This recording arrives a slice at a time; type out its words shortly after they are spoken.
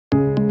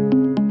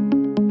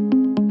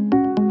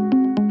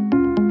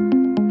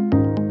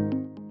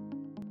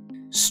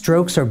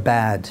Strokes are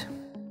bad.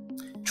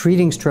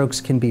 Treating strokes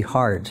can be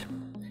hard.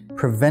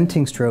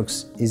 Preventing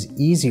strokes is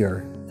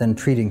easier than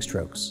treating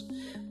strokes.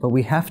 But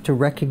we have to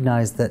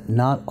recognize that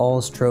not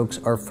all strokes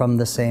are from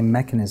the same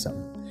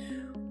mechanism.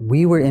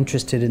 We were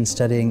interested in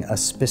studying a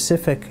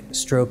specific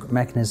stroke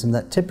mechanism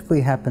that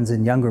typically happens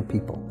in younger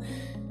people,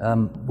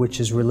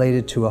 which is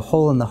related to a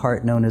hole in the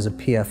heart known as a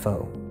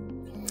PFO.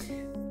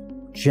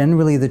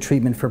 Generally, the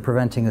treatment for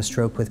preventing a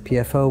stroke with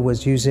PFO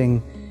was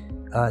using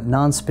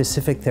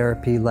non-specific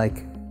therapy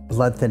like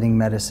blood thinning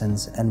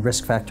medicines and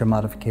risk factor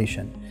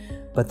modification.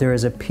 But there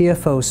is a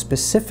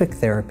PFO-specific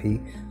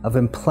therapy of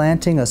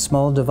implanting a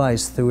small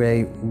device through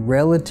a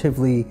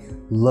relatively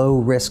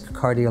low-risk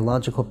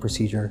cardiological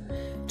procedure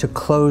to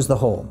close the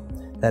hole.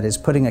 That is,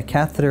 putting a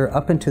catheter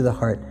up into the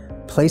heart,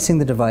 placing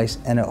the device,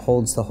 and it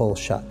holds the hole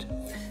shut.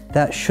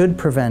 That should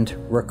prevent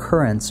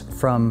recurrence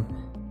from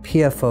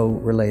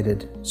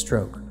PFO-related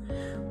stroke.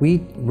 We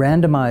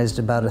randomized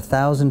about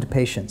 1,000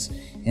 patients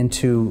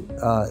into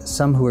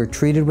some who were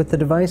treated with the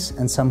device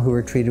and some who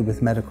were treated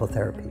with medical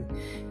therapy.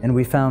 And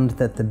we found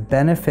that the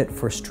benefit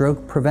for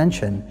stroke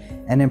prevention,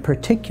 and in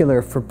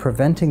particular for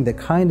preventing the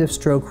kind of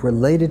stroke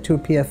related to a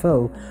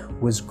PFO,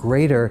 was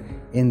greater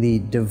in the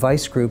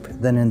device group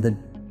than in the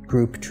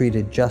group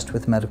treated just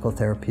with medical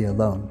therapy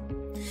alone.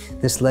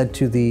 This led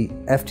to the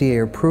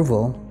FDA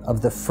approval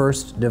of the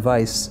first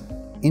device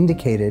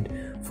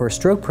indicated for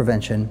stroke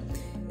prevention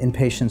in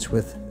patients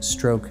with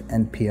stroke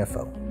and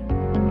PFO.